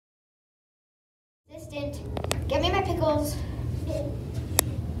assistant, get me my pickles.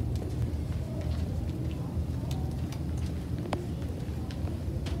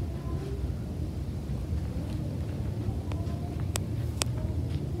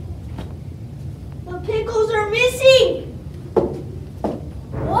 The pickles are missing!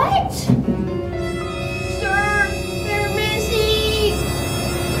 What? Sir, they're missing!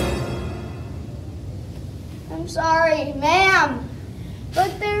 I'm sorry, ma'am,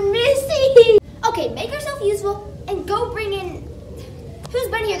 but they're missing! Okay, make yourself useful and go bring in. Who's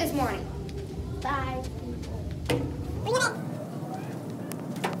been here this morning? 5 people.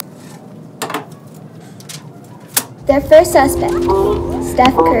 Their first suspect,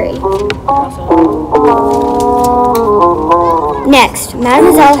 Steph Curry. Next,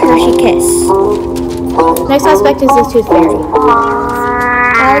 Mademoiselle Hershey Kiss. Next suspect is the Tooth Fairy,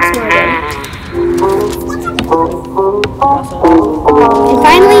 Alex Morgan. And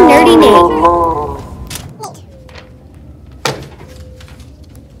finally, Nerdy Nate.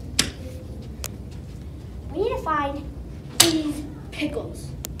 We need to find these pickles.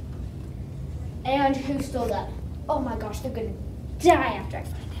 And who stole them? Oh my gosh, they're gonna die after I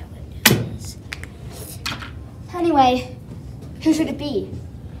find out what it is. Anyway, who should it be?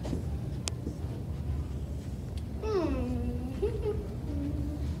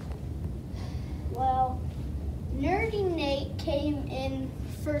 Well, Nerdy Nate came in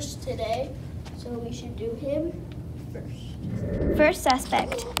first today, so we should do him first. First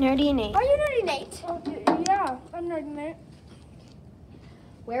suspect, Nerdy Nate. Are you Nerdy Nate? Yeah, I'm Nerdy Nate.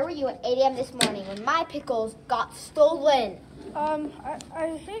 Where were you at 8 a.m. this morning when my pickles got stolen?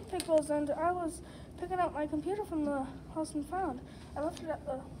 I hate pickles, and I was picking up my computer from the lost and found. I left it at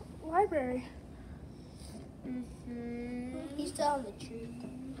the library. He's telling the truth.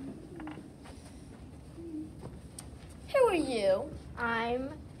 Who are you?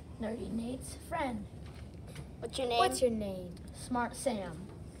 I'm Nerdy Nate's friend. What's your name? What's your name? Smart Sam.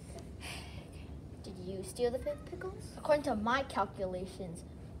 Did you steal the pickles? According to my calculations,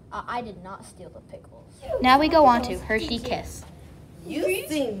 I did not steal the pickles. Now we go on to Hershey Kiss. You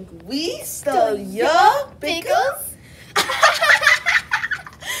think we stole your pickles?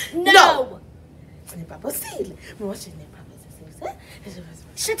 No! Ce n'est pas possible. Moi, ce n'est pas possible.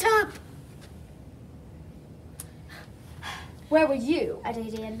 Shut up! Where were you at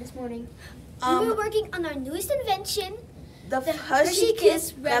 8 a.m. this morning? We were working on our newest invention, The Hershey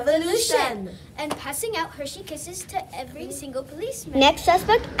Kiss Revolution. and passing out Hershey Kisses to every single policeman. Next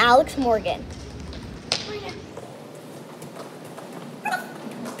suspect, Alex Morgan.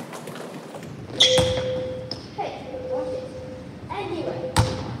 Hey, watch it. Anyway.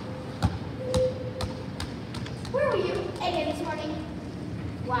 Where were you at 8 a.m. this morning?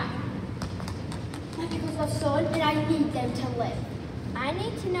 Why? My pickles got stolen, and I need them to live. I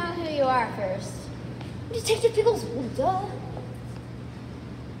need to know who you are first. Detective Pickles, duh.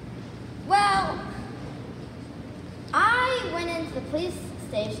 Well, I went into the police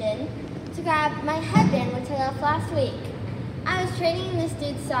station to grab my headband, which I left last week. I was training this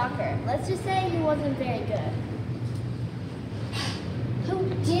dude soccer. Let's just say he wasn't very good. Who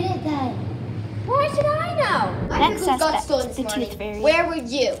did it then? Why should I know? My Next pickles got suspect, stolen this the morning. Tooth Fairy. Where were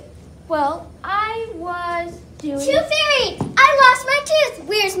you? Well, I was doing... Tooth Fairy! I lost my tooth!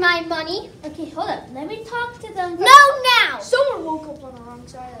 Where's my money? Okay, hold up. Let me talk to them. No, now! Someone woke up on the wrong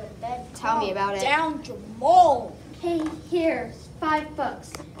side of the bed. Tell me about it. Down Jamal. Hey, here's $5.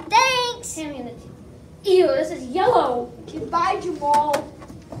 Thanks! Hand me the tooth. Ew, this is yellow. Goodbye, Jamal.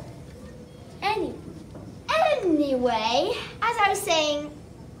 Anyway, as I was saying,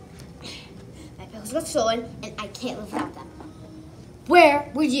 My pickles got stolen, and I can't live without them. Where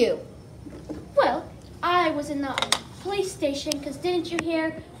were you? Well, I was in the police station because didn't you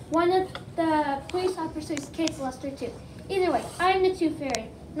hear one of the police officers' kids lost their tooth? Either way, I'm the Tooth Fairy,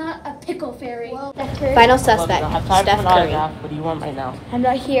 not a pickle fairy. Final suspect, I have time Steph for an Curry. autograph. What do you want right now? I'm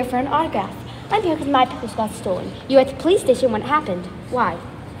not here for an autograph. I'm here because my pickles got stolen. You were at the police station when it happened. Why?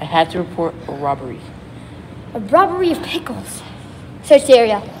 I had to report a robbery. A robbery of pickles. Search the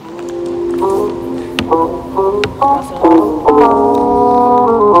area.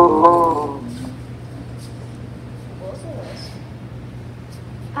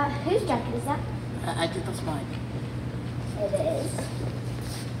 whose jacket is that? I think that's mine. It is.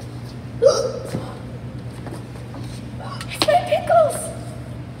 It's my pickles!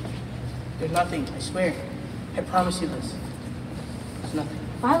 There's nothing, I swear. I promise you this. There's nothing.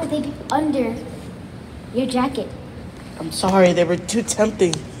 Why would they be under your jacket? I'm sorry, they were too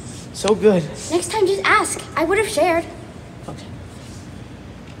tempting. So good. Next time, just ask. I would have shared. Okay.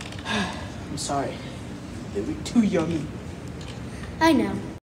 I'm sorry. They were too yummy. I know.